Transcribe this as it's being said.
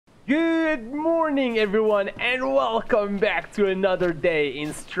Good morning, everyone, and welcome back to another day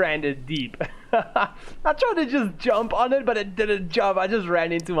in Stranded Deep. I tried to just jump on it, but it didn't jump. I just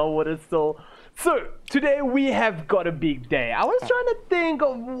ran into my water stall. So, today we have got a big day. I was trying to think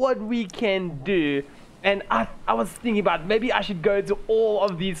of what we can do, and I was thinking about maybe I should go to all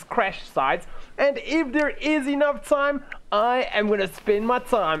of these crash sites, and if there is enough time, I am going to spend my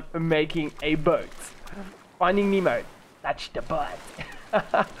time making a boat. Finding Nemo. Touch the butt.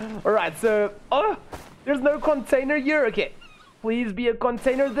 Alright, so, there's no container here. Okay, please be a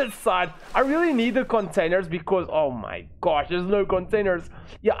container this side. I really need the containers because, oh my gosh, there's no containers.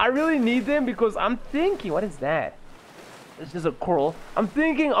 Yeah, I really need them because I'm thinking, what is that? It's just a coral. I'm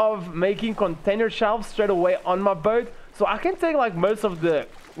thinking of making container shelves straight away on my boat, so I can take like most of the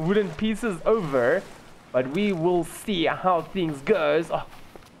wooden pieces over, but we will see how things goes. Oh,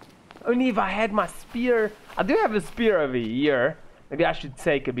 only if I had my spear. I do have a spear over here. Maybe I should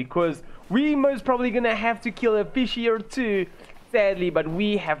take it because we most probably gonna have to kill a fishy or two, sadly, but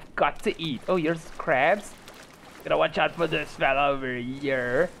we have got to eat. Oh, here's crabs. Gotta watch out for this fella over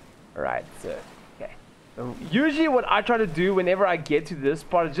here. Alright, so, okay. So usually what I try to do whenever I get to this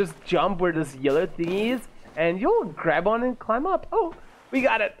part is just jump where this yellow thing is, and you'll grab on and climb up. Oh, we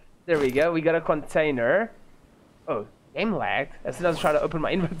got it. There we go. We got a container. Oh, game lagged. As soon as I try to open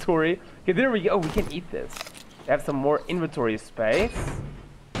my inventory. Okay, there we go. Oh, we can eat this. Have some more inventory space.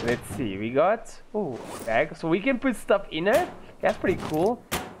 Let's see, we got bag, so we can put stuff in it. That's pretty cool.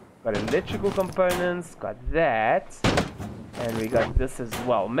 Got electrical components, got that, and we got this as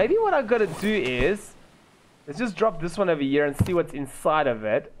well. Maybe what I gotta do is let's just drop this one over here and see what's inside of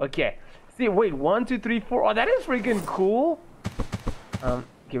it. Okay, see, wait, 1 2 3 4. Oh, that is freaking cool.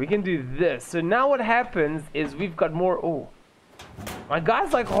 Okay, we can do this. So now what happens is we've got more. Oh, my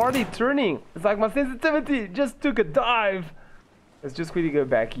guy's like hardly turning. It's like my sensitivity just took a dive. Let's just quickly go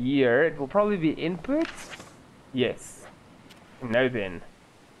back here. It will probably be input. Yes. No then.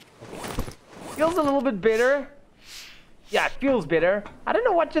 Okay. Feels a little bit better. Yeah, it feels better. I don't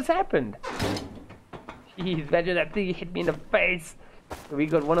know what just happened. Jeez, imagine that thing hit me in the face. So we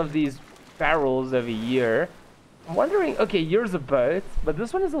got one of these barrels over here. I'm wondering, okay, here's a boat, but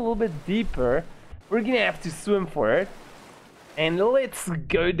this one is a little bit deeper. We're gonna have to swim for it. And let's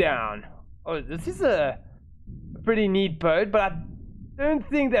go down. Oh, this is a pretty neat boat, but I don't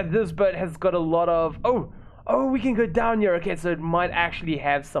think that this boat has got a lot of... Oh, we can go down here. Okay, so it might actually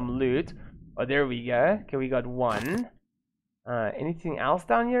have some loot. Oh, there we go. Okay, we got one. Anything else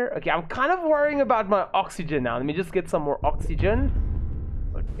down here? Okay, I'm kind of worrying about my oxygen now. Let me just get some more oxygen.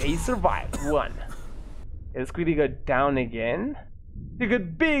 Okay, survived. One. Okay, let's quickly go down again. Take a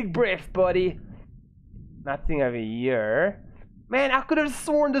big breath, buddy. Nothing over here. Man, I could have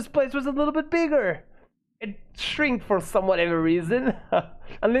sworn this place was a little bit bigger. It shrinked for some whatever reason.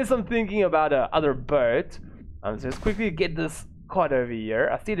 Unless I'm thinking about a other boat. So let's quickly get this cod over here.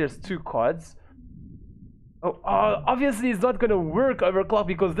 I see there's 2 cods. Oh, obviously it's not gonna work Overclock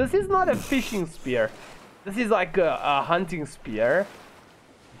because this is not a fishing spear. This is like a hunting spear.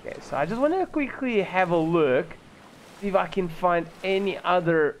 Okay, so I just want to quickly have a look. See if I can find any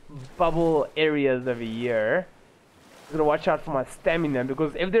other bubble areas over here. I'm gonna watch out for my stamina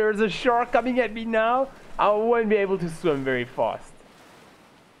because if there is a shark coming at me now, I won't be able to swim very fast.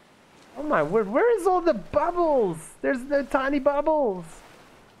 Oh my word, where is all the bubbles? There's no tiny bubbles.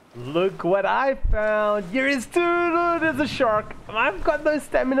 Look what I found. Here is 2. There's a shark. I've got no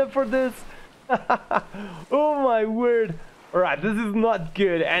stamina for this. Oh my word. Alright, this is not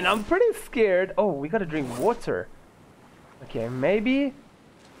good and I'm pretty scared. Oh, we gotta drink water. Okay, maybe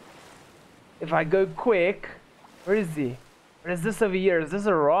if I go quick. Where is he? Where is this over here? Is this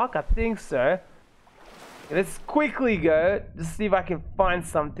a rock? I think so. Okay, let's quickly go. Just see if I can find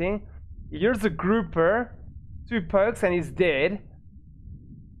something. Here's a grouper. 2 pokes and he's dead.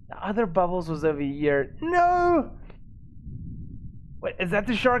 The other bubbles was over here. No! Wait, is that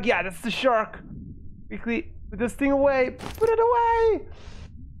the shark? Yeah, that's the shark. Quickly, put this thing away. Put it away!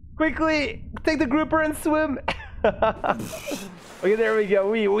 Quickly, take the grouper and swim. Okay, there we go.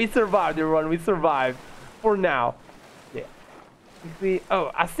 We survived, everyone. We survived. For now. Yeah. Quickly.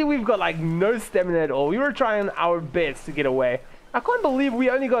 Oh, I see we've got like no stamina at all. We were trying our best to get away. I can't believe we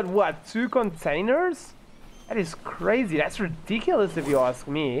only got, what, 2 containers? That is crazy. That's ridiculous if you ask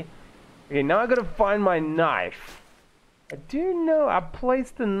me. Okay, now I gotta find my knife. I do know I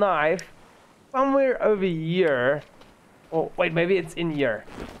placed the knife somewhere over here. Oh, wait, maybe it's in here.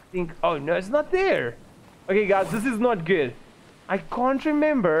 I think, oh no, it's not there. Okay, guys, this is not good. I can't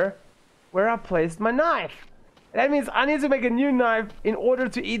remember where I placed my knife. That means I need to make a new knife in order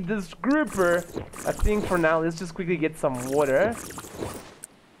to eat this grouper. I think for now, let's just quickly get some water.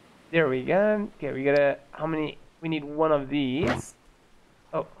 There we go. Okay, we gotta, how many? We need one of these.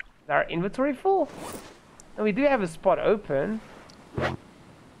 Oh, is our inventory full? No, we do have a spot open.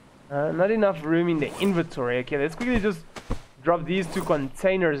 Not enough room in the inventory. Okay, let's quickly just drop these 2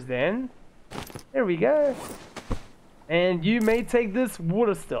 containers then. There we go. And you may take this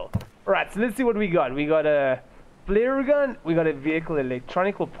water still. Alright, so let's see what we got. We got a flare gun. We got a vehicle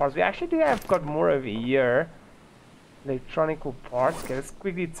electronical parts. We actually do have got more over here. Electronical parts. Okay, let's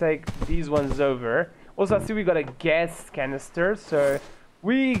quickly take these ones over. Also, I see we got a gas canister. So,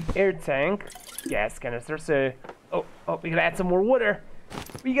 air tank, gas canister. So, oh, we gotta add some more water.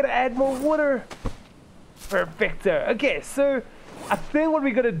 We gotta add more water. Perfecto. Okay, so I think what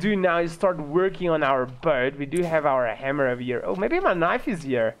we gotta do now is start working on our boat. We do have our hammer over here. Oh, maybe my knife is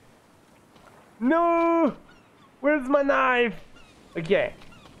here. No! Where's my knife? Okay.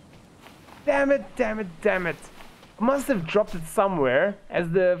 Damn it, damn it, damn it. I must have dropped it somewhere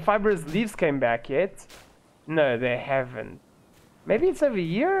as the fibrous leaves came back yet. No, they haven't. Maybe it's over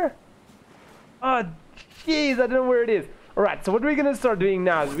here? Oh, jeez, I don't know where it is. Alright, so what we're gonna start doing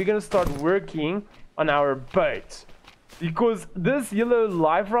now is we're gonna start working on our boat. Because this yellow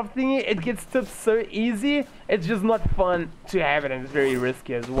life raft thingy, it gets tipped so easy, it's just not fun to have it, and it's very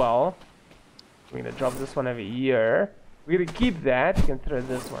risky as well. We're gonna drop this one over here. We're gonna keep that. We can throw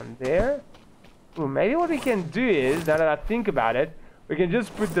this one there. Ooh, maybe what we can do is, now that I think about it, we can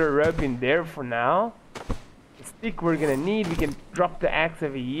just put the rope in there for now. The stick we're gonna need, we can drop the axe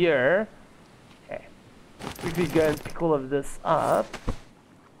over here. Okay. Quickly go and pick all of this up.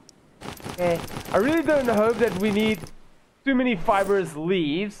 Okay. I really don't hope that we need too many fibrous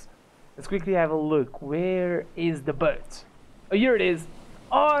leaves. Let's quickly have a look. Where is the boat? Oh, here it is.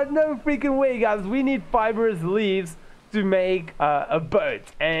 Oh, no freaking way, guys. We need fibrous leaves to make a boat.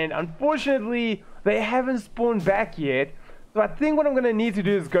 And unfortunately, they haven't spawned back yet. So I think what I'm going to need to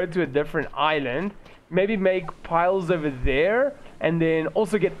do is go to a different island. Maybe make piles over there. And then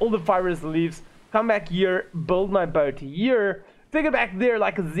also get all the fibrous leaves. Come back here. Build my boat here. Take it back there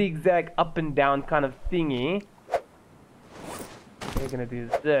like a zigzag up and down kind of thingy. We're gonna do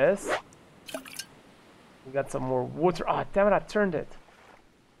this. We got some more water. Oh, damn it, I turned it.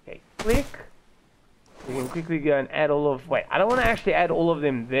 Okay, click. We can quickly go and add all of... Wait, I don't want to actually add all of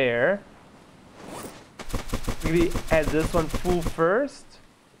them there. Maybe add this one full first.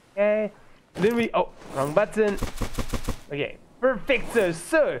 Okay. And then we... Oh, wrong button. Okay, perfecto.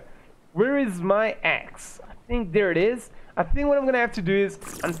 So, where is my axe? I think there it is. I think what I'm gonna have to do is,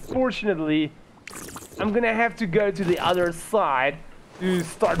 unfortunately, I'm gonna have to go to the other side to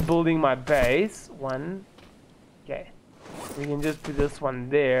start building my base. One. Okay. We can just put this one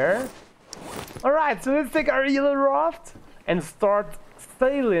there. Alright, so let's take our yellow raft and start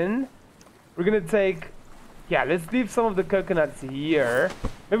sailing. We're gonna take... Yeah, let's leave some of the coconuts here.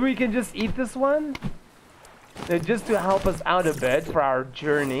 Maybe we can just eat this one. Just to help us out a bit for our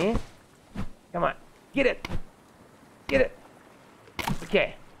journey. Come on. Get it. Get it.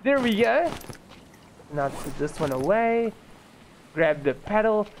 Okay, there we go. Now put this one away. Grab the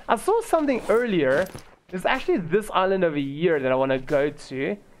paddle. I saw something earlier. There's actually this island over here that I want to go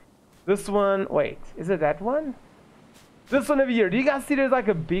to. This one, wait, is it that one? This one over here. Do you guys see there's like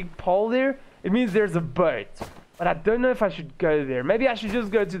a big pole there? It means there's a boat. But I don't know if I should go there. Maybe I should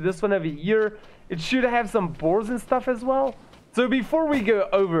just go to this one over here. It should have some boards and stuff as well. So before we go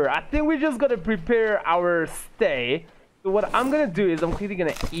over, I think we just got to prepare our stay. So what I'm going to do is I'm quickly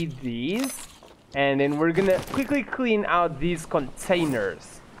going to eat these. And then we're gonna quickly clean out these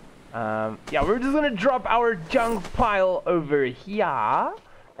containers. Yeah, we're just gonna drop our junk pile over here.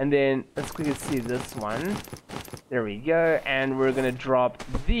 And then let's quickly see this one. There we go. And we're gonna drop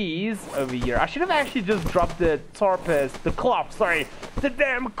these over here. I should have actually just dropped the the cloth, sorry. The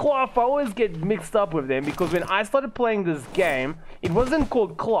damn cloth. I always get mixed up with them because when I started playing this game, it wasn't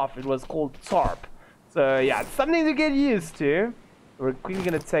called cloth, it was called tarp. So yeah, it's something to get used to. We're quickly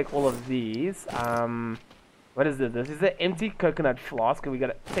gonna take all of these. What is this? This is an empty coconut flask. We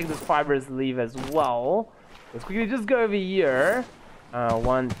gotta take this fibrous leaf as well. Let's quickly just go over here.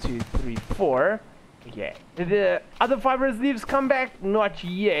 1, 2, 3, 4. Okay. Did the other fibrous leaves come back? Not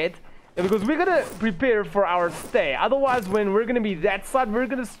yet. Because we're gonna prepare for our stay. Otherwise, when we're gonna be that side, we're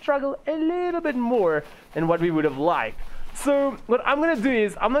gonna struggle a little bit more than what we would have liked. So what I'm gonna do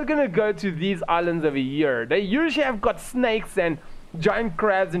is I'm not gonna go to these islands over here. They usually have got snakes and giant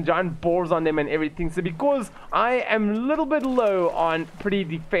crabs and giant boars on them and everything. So because I am a little bit low on pretty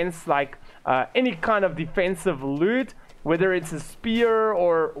defense, like any kind of defensive loot, whether it's a spear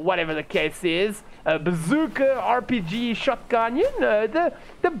or whatever the case is, a bazooka, RPG, shotgun, you know,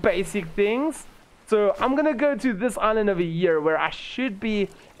 the basic things. So I'm gonna go to this island over here where I should be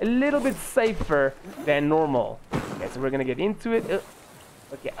a little bit safer than normal. Okay, so we're gonna get into it.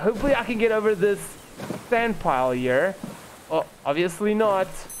 Okay, hopefully I can get over this sand pile here. Oh, obviously not.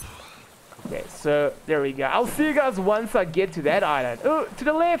 Okay, so there we go. I'll see you guys once I get to that island. Oh, to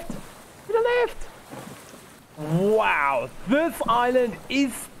the left! To the left! Wow, this island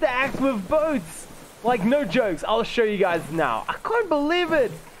is stacked with boats. Like, no jokes. I'll show you guys now. I can't believe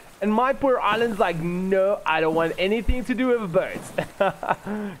it. And my poor island's like, no, I don't want anything to do with boats.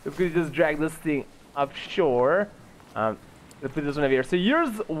 If we just drag this thing up shore. Let's put this one over here. So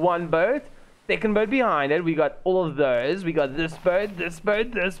here's one boat. Second boat behind it. We got all of those. We got this boat, this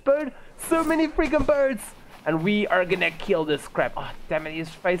boat, this boat. So many freaking boats. And we are gonna kill this crap. Oh, damn it. He's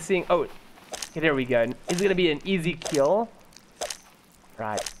facing... Oh, okay, there we go. It's gonna be an easy kill.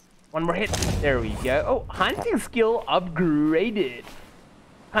 Right. One more hit. There we go. Oh, hunting skill upgraded.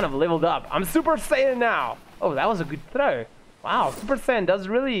 Kind of leveled up. I'm Super Saiyan now. Oh, that was a good throw. Wow, Super Saiyan does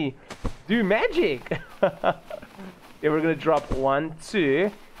really do magic. Okay, we're gonna drop 1, 2.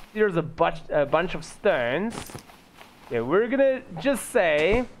 Here's a bunch of stones. Okay, we're gonna just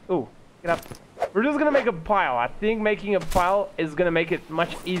say... Oh, get up. We're just gonna make a pile. I think making a pile is gonna make it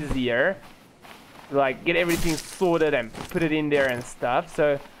much easier. Like, get everything sorted and put it in there and stuff.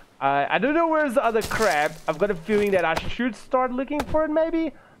 So... I don't know where's the other crab. I've got a feeling that I should start looking for it,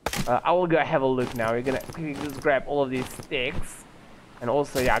 maybe. I will go have a look now. We're gonna just grab all of these sticks. And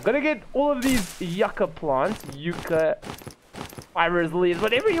also, yeah, I'm gonna get all of these yucca plants. Yucca, fibrous leaves,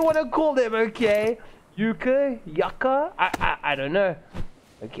 whatever you want to call them, okay? Yucca, yucca, I don't know.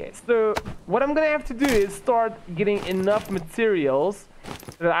 Okay, so what I'm gonna have to do is start getting enough materials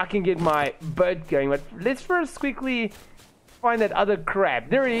so that I can get my boat going. But let's first quickly... find that other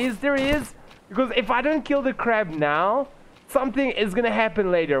crab. There he is, there he is. Because if I don't kill the crab now, something is gonna happen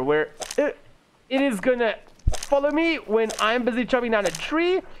later where it is gonna follow me when I'm busy chopping down a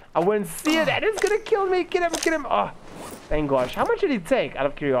tree. I won't see it and it's gonna kill me. Get him, get him. Oh, thank gosh. How much did it take? Out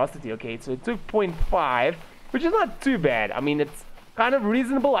of curiosity. Okay, so it took 0.5, which is not too bad. I mean, it's kind of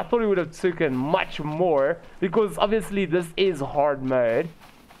reasonable. I thought it would have taken much more because obviously this is hard mode.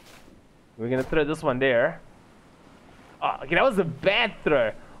 We're gonna throw this one there. Oh, okay, that was a bad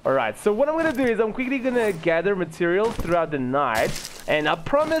throw. Alright, so what I'm gonna do is I'm quickly gonna gather materials throughout the night. And I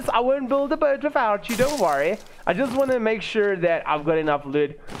promise I won't build a boat without you, don't worry. I just want to make sure that I've got enough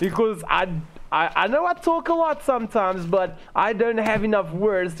loot. Because I know I talk a lot sometimes, but I don't have enough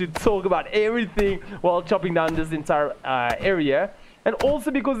words to talk about everything while chopping down this entire area. And also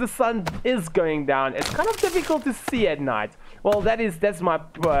because the sun is going down, it's kind of difficult to see at night. Well, that's my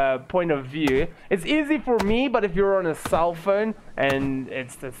point of view. It's easy for me, but if you're on a cell phone and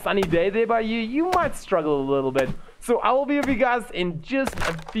it's a sunny day there by you, you might struggle a little bit. So I will be with you guys in just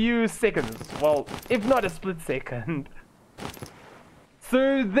a few seconds. Well, if not a split second.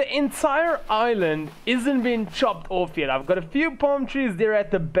 So the entire island isn't being chopped off yet. I've got a few palm trees there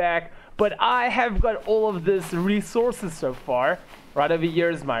at the back, but I have got all of this resources so far. Right over here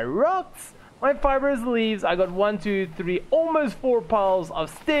is my rocks, my fibrous leaves. I got 1, 2, 3, almost 4 piles of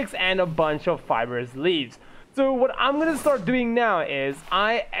sticks and a bunch of fibrous leaves. So what I'm gonna start doing now is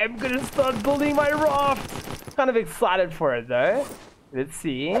I am gonna start building my raft. Kind of excited for it though. Let's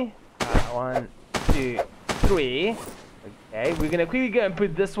see. 1, 2, 3. Okay, we're gonna quickly go and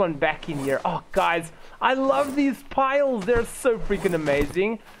put this one back in here. Oh guys, I love these piles. They're so freaking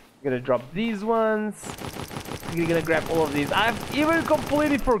amazing. I'm gonna drop these ones. We're gonna grab all of these. I've even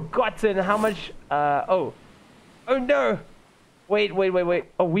completely forgotten how much oh no, wait.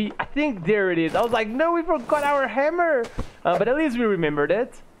 Oh, I think there it is. I was like, no, we forgot our hammer, but at least we remembered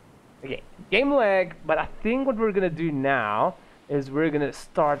it. Okay, game lag. But I think what we're gonna do now is we're gonna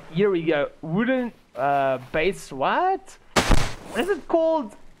start. Here we go. Wooden base. What is it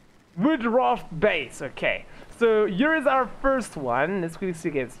called? Wood raft base. Okay, so here is our first one. Let's quickly see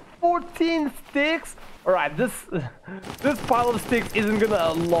again. 14 sticks. All right, this pile of sticks isn't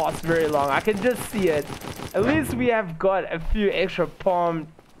gonna last very long. I can just see it. At least we have got a few extra palm,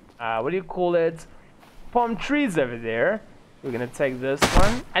 what do you call it? Palm trees over there. We're gonna take this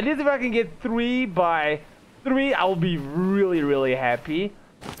one. At least if I can get 3 by 3, I'll be really happy.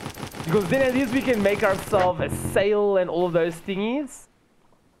 Because then at least we can make ourselves a sail and all of those thingies.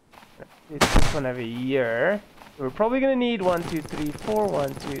 Let's this one over here. We're probably gonna need 1, 2, 3, 4,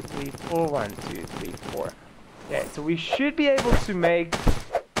 1, 2, 3, 4, 1, 2, 3, 4. Okay, so we should be able to make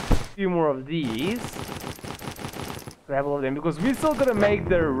a few more of these. Grab all of them because we still gotta make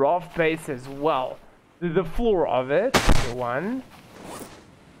the raft base as well. The floor of it. Okay, 1.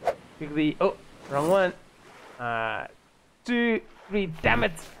 Quickly. Oh, wrong one. 2, 3. Damn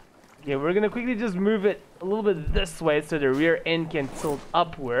it. Okay, we're gonna quickly just move it a little bit this way so the rear end can tilt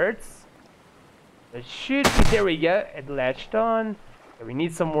upwards. It should be, there we go, it latched on. Okay, we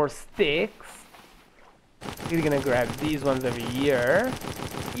need some more sticks. We're gonna grab these ones over here.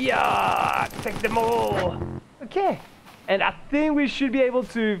 Yeah, take them all. Okay, and I think we should be able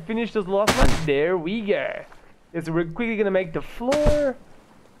to finish this last one. There we go. Okay, so we're quickly gonna make the floor.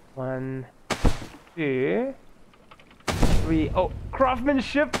 1, 2, 3. Oh,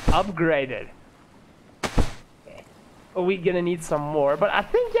 craftsmanship upgraded. Okay. Oh, we're gonna need some more, but I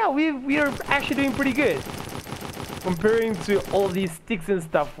think yeah, we are actually doing pretty good comparing to all these sticks and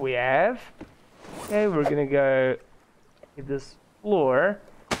stuff we have. Okay, we're gonna go get this floor,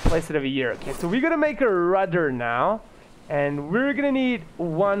 place it over here. Okay, so we're gonna make a rudder now, and we're gonna need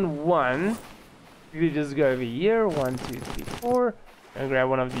 1, 1. We just go over here, 1, 2, 3, 4, and grab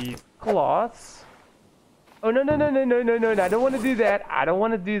one of these cloths. Oh no no no no no no no! I don't want to do that. I don't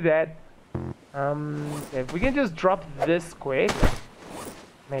want to do that. If we can just drop this quick,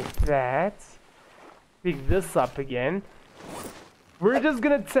 make that, pick this up again. We're just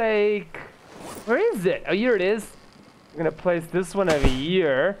gonna take. Where is it? Oh, here it is. I'm gonna place this one over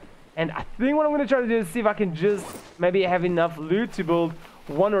here, and I think what I'm gonna try to do is see if I can just maybe have enough loot to build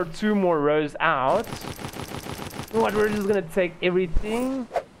 1 or 2 more rows out. You know what? We're just gonna take everything.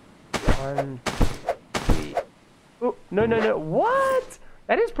 1, 3. Oh no no no! What?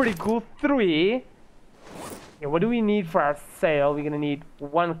 That is pretty cool. 3. Okay, what do we need for our sail? We're gonna need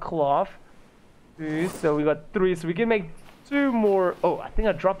 1 cloth. 2. So we got 3. So we can make 2 more. Oh, I think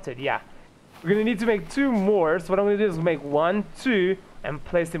I dropped it. Yeah. We're gonna need to make 2 more. So what I'm gonna do is make 1, 2, and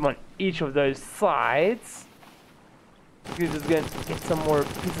place them on each of those sides. We're just gonna get some more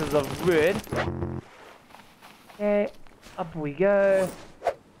pieces of wood. Okay, up we go.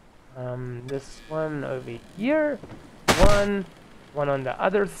 This one over here. 1 on the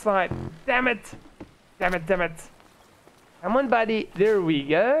other side. Damn it! Damn it! Damn it! Come on, buddy. There we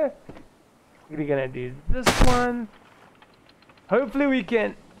go. We're gonna do this one. Hopefully we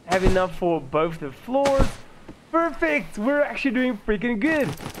can have enough for both the floors. Perfect! We're actually doing freaking good.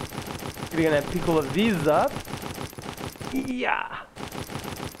 We're gonna pick all of these up. Yeah.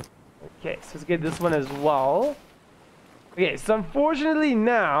 Okay, so let's get this one as well. Okay, so unfortunately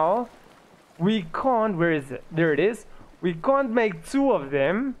now we can't. Where is it? There it is. We can't make 2 of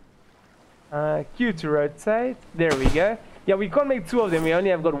them. Q to rotate. There we go. Yeah, we can't make 2 of them. We only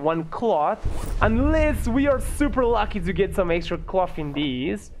have got 1 cloth, unless we are super lucky to get some extra cloth in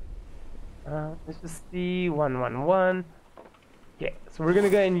these. Let's just see. 1, 1, 1. Okay, so we're gonna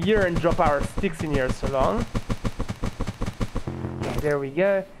go in here and drop our sticks in here so long. Okay, there we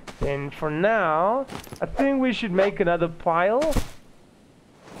go. And for now, I think we should make another pile.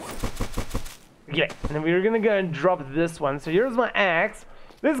 Okay, and then we're gonna go and drop this one. So here's my axe.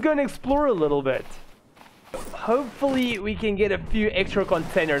 Let's go and explore a little bit. Hopefully we can get a few extra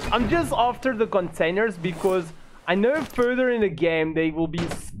containers. I'm just after the containers because I know further in the game they will be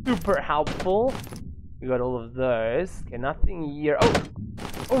super helpful. We got all of those. Okay, nothing here.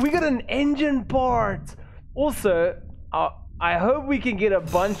 Oh, we got an engine part. Also, I hope we can get a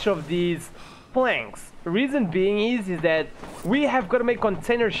bunch of these planks. The reason being is that we have got to make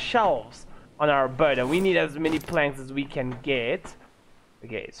container shelves on our boat, and we need as many planks as we can get.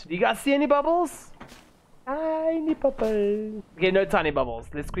 Okay, so do you guys see any bubbles? Tiny bubbles. Okay, no tiny bubbles.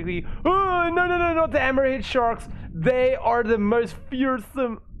 Let's quickly. Oh no no no! Not the hammerhead sharks. They are the most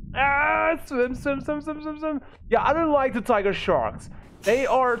fearsome. Swim, swim, swim, swim, swim, swim. Yeah, I don't like the tiger sharks. They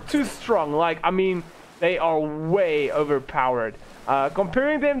are too strong. Like, I mean, they are way overpowered.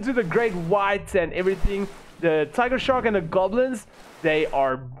 Comparing them to the great whites and everything, the tiger shark and the goblins, they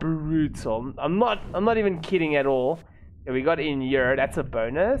are brutal. I'm not even kidding at all. Yeah, we got in here. That's a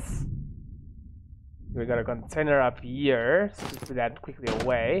bonus. We got a container up here. So just put that quickly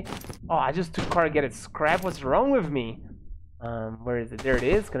away. Oh, I just took corrugated scrap. What's wrong with me? Where is it? There it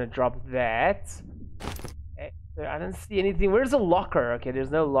is. Gonna drop that. Okay, I don't see anything. Where's the locker? Okay, there's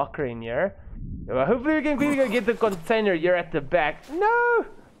no locker in here. Well, hopefully we can quickly go get the container here at the back. No!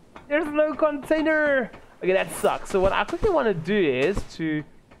 There's no container! Okay, that sucks. So what I quickly want to do is 2,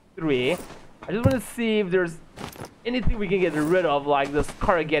 3. I just want to see if there's anything we can get rid of, like this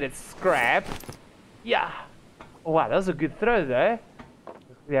corrugated scrap. Yeah. Oh, wow, that was a good throw though.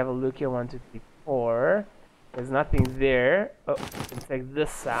 We have a look here. 1, 2, 3, 4. There's nothing there. Oh, let's take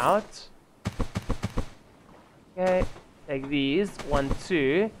this out. Okay, take these. 1,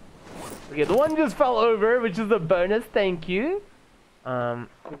 2. Okay, the one just fell over, which is a bonus. Thank you. We go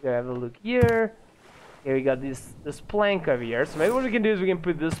have a look here. Okay, we got this plank over here. So maybe what we can do is we can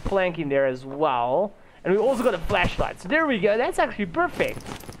put this plank in there as well. And we also got a flashlight. So there we go. That's actually perfect.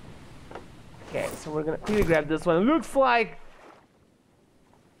 Okay, so we're gonna quickly grab this one. It looks like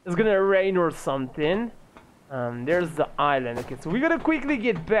it's gonna rain or something. There's the island. Okay, so we're gonna quickly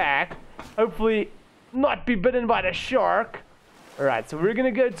get back. Hopefully not be bitten by the shark. Alright, so we're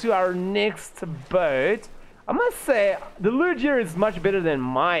gonna go to our next boat. I must say, the loot here is much better than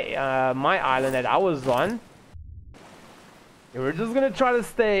my my island that I was on. And we're just gonna try to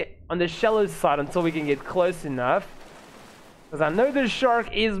stay on the shallow side until we can get close enough. Because I know the shark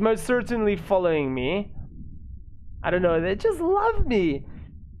is most certainly following me. I don't know, they just love me.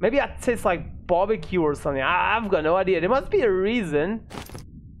 Maybe I taste like barbecue or something. I've got no idea. There must be a reason.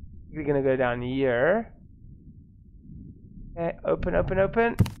 We're gonna go down here. Okay, open, open,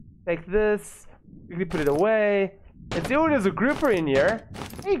 open. Take this. Quickly put it away. Let's see, oh, there's a grouper in here.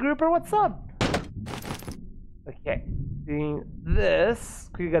 Hey, grouper, what's up? Okay, doing this.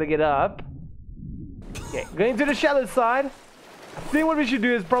 We gotta get up. Okay, going to the shallow side. I think what we should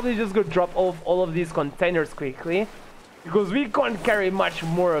do is probably just go drop off all of these containers quickly. Because we can't carry much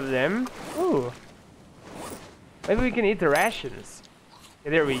more of them. Ooh. Maybe we can eat the rations. Okay,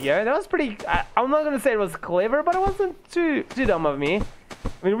 there we go. That was pretty... I'm not gonna say it was clever, but it wasn't too dumb of me.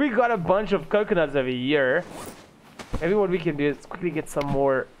 I mean, we got a bunch of coconuts over here. Maybe what we can do is quickly get some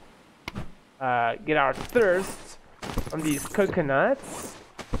more... get our thirst from these coconuts.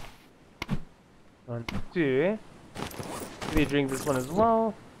 1, 2. Maybe drink this one as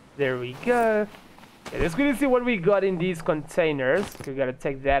well. There we go. Okay, let's quickly see what we got in these containers. We gotta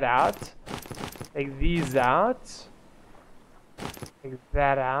take that out. Take these out. Take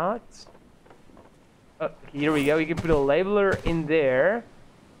that out. Oh, here we go. We can put a labeler in there.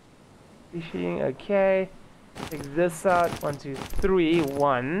 Fishing, okay. Take this out. 1, 2, 3.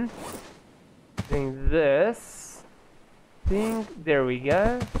 1. Doing this. There we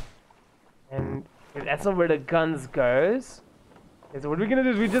go. And that's not where the guns goes. Okay, so what we're gonna do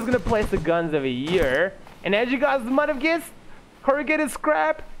is we're just gonna place the guns over here. And as you guys might have guessed, corrugated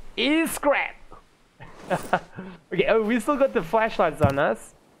scrap is scrap. Okay, oh, we still got the flashlights on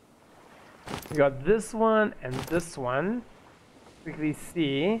us. We got this one and this one. Quickly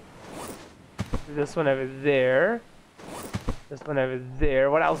see. This one over there. This one over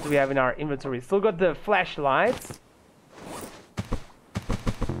there. What else do we have in our inventory? Still got the flashlights.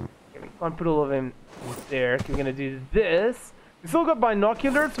 Okay, we can't put all of them in there. Okay, we're gonna do this. We still got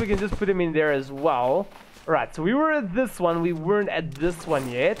binoculars, so we can just put them in there as well. Alright, so we were at this one. We weren't at this one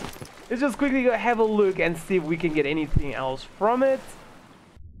yet. Let's just quickly go have a look and see if we can get anything else from it.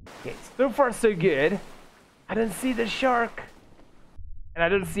 Okay, so far so good. I don't see the shark. And I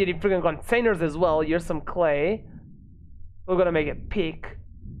don't see any freaking containers as well. Here's some clay. We're gonna make a pick.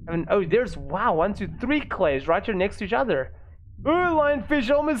 And oh, there's, wow, 1, 2, 3 clays right here next to each other. Ooh,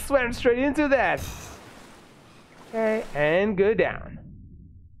 lionfish almost swam straight into that. Okay, and go down.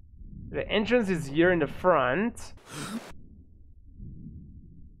 The entrance is here in the front.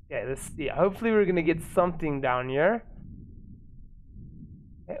 Okay, let's see. Hopefully we're gonna get something down here.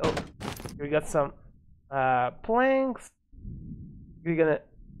 Okay, oh, we got some planks. We're gonna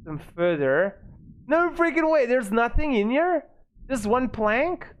some further. No freaking way, there's nothing in here? Just one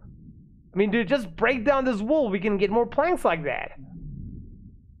plank? I mean, dude, just break down this wall. We can get more planks like that.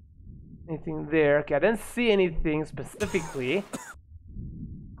 Anything there? Okay, I didn't see anything specifically.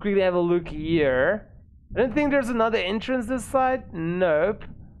 Quickly have a look here. I don't think there's another entrance this side. Nope.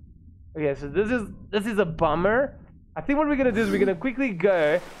 Okay, so this is a bummer. I think what we're gonna do is we're gonna quickly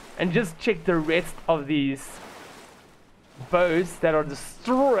go and just check the rest of these boats that are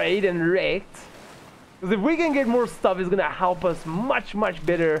destroyed and wrecked. Because if we can get more stuff, it's gonna help us much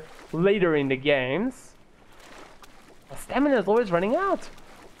better later in the games. My stamina is always running out.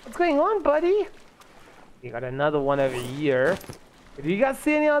 What's going on, buddy? We got another one over here. Do you guys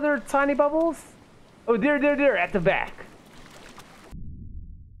see any other tiny bubbles? Oh, there, at the back.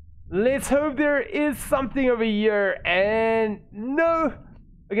 Let's hope there is something over here. And no.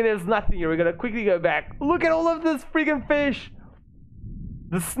 Okay, there's nothing here. We're gonna quickly go back. Look at all of this freaking fish.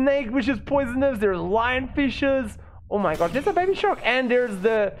 The snake, which is poisonous. There's lionfishes. Oh my god, there's a baby shark. And there's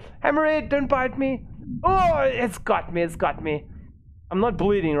the hammerhead. Don't bite me. Oh, it's got me. It's got me. I'm not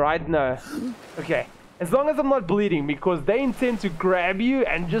bleeding, right? No. Okay. As long as I'm not bleeding, because they intend to grab you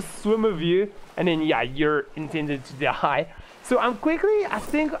and just swim with you. And then, yeah, you're intended to die. So I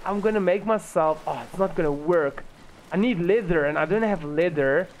think I'm going to make myself... Oh, it's not going to work. I need leather, and I don't have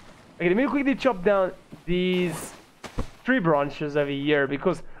leather. Okay, let me quickly chop down these tree branches over here.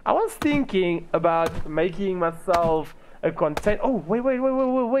 Because I was thinking about making myself a container... Oh,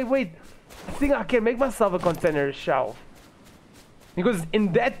 wait. I think I can make myself a container shelf. Because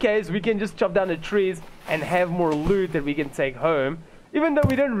in that case, we can just chop down the trees and have more loot that we can take home. Even though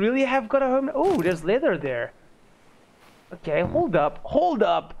we don't really have got a home. Oh, there's leather there. Okay, hold up, hold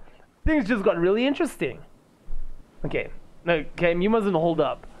up. Things just got really interesting. Okay, no, okay, you mustn't hold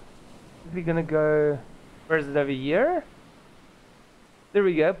up. We're gonna go, where's it, over here? There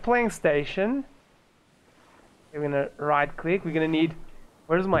we go, playing station. Okay, we're gonna right click, we're gonna need,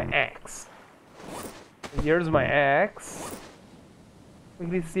 where's my axe? Here's my axe.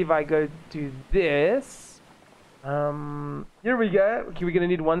 Quickly see if I go to this. Here we go. Okay, we're gonna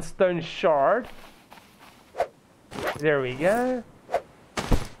need one stone shard. There we go.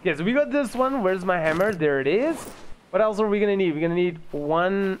 Okay, so we got this one. Where's my hammer? There it is. What else are we gonna need? We're gonna need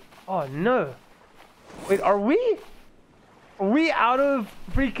one. Oh no. Wait, are we out of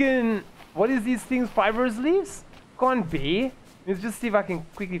freaking, what is these things? Fibrous leaves? Can't be. Let's just see if I can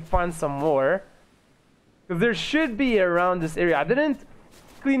quickly find some more. Because there should be around this area. I didn't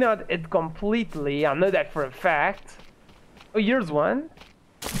clean out it completely. I know that for a fact. Oh, here's one.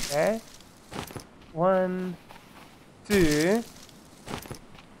 Okay. 1, 2.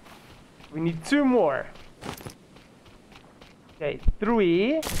 We need 2 more. Okay,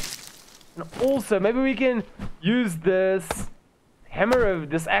 3. And also, maybe we can use this hammer of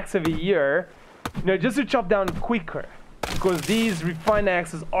this axe over here, you know, just to chop down quicker. Because these refined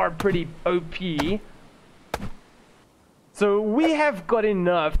axes are pretty OP. So we have got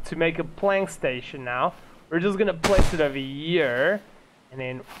enough to make a plank station now. We're just gonna place it over here. And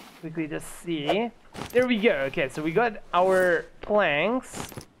then quickly just see. There we go. Okay, so we got our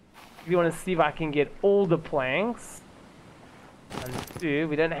planks. If you want to see if I can get all the planks. 1, 2.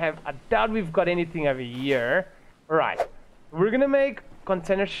 We don't have, I doubt we've got anything over here. Alright. We're gonna make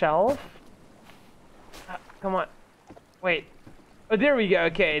container shelf. Come on. Wait. Oh, there we go.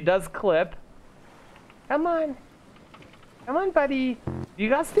 Okay, it does clip. Come on. Come on, buddy. Do you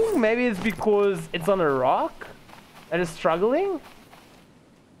guys think maybe it's because it's on a rock that is struggling?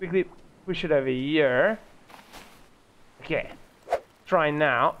 Quickly push it over here. Okay. Try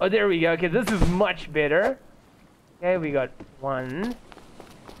now. Oh, there we go. Okay, this is much better. Okay, we got 1.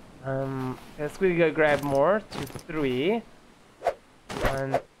 Let's quickly go grab more. 2, 3.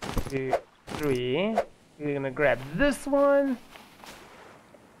 1, 2, 3. We're gonna grab this one.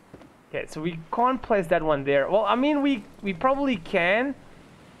 Okay, so we can't place that one there. Well, I mean, we probably can.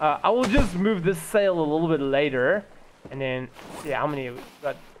 I will just move this sail a little bit later. And then, yeah, how many? We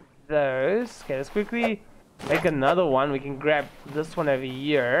got those. Okay, let's quickly make another one. We can grab this one over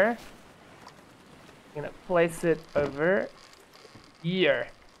here. I'm gonna place it over here.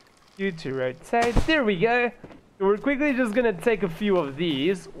 To rotate. There we go. So we're quickly just gonna take a few of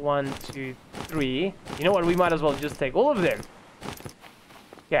these. 1, 2, 3. You know what? We might as well just take all of them.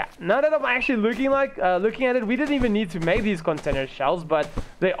 Yeah, now that I'm actually looking at it, we didn't even need to make these container shells, but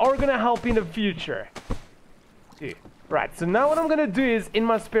they are gonna help in the future. 2. Right, so now what I'm gonna do is, in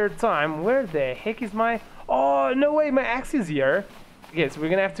my spare time, where the heck is my... Oh, no way, my axe is here. Okay, so we're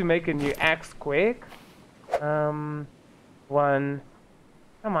gonna have to make a new axe quick. 1.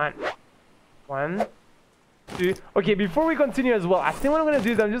 Come on. 1, 2. Okay, before we continue as well, I think what I'm gonna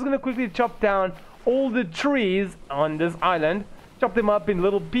do is I'm just gonna quickly chop down all the trees on this island. Chop them up in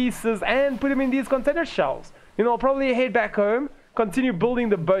little pieces and put them in these container shells. You know, I'll probably head back home, continue building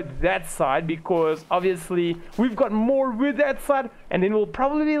the boat that side, because obviously we've got more wood that side, and then we'll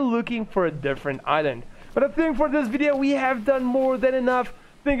probably be looking for a different island. But I think for this video we have done more than enough.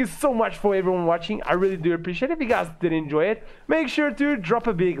 Thank you so much for everyone watching. I really do appreciate it. If you guys did enjoy it, make sure to drop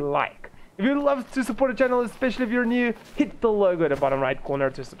a big like. If you'd love to support the channel, especially if you're new, hit the logo at the bottom right corner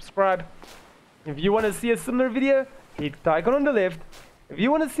to subscribe. If you want to see a similar video, hit the icon on the left. If you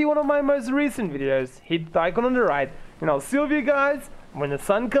want to see one of my most recent videos, hit the icon on the right. And I'll see you guys when the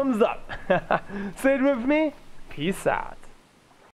sun comes up. Say it with me. Peace out.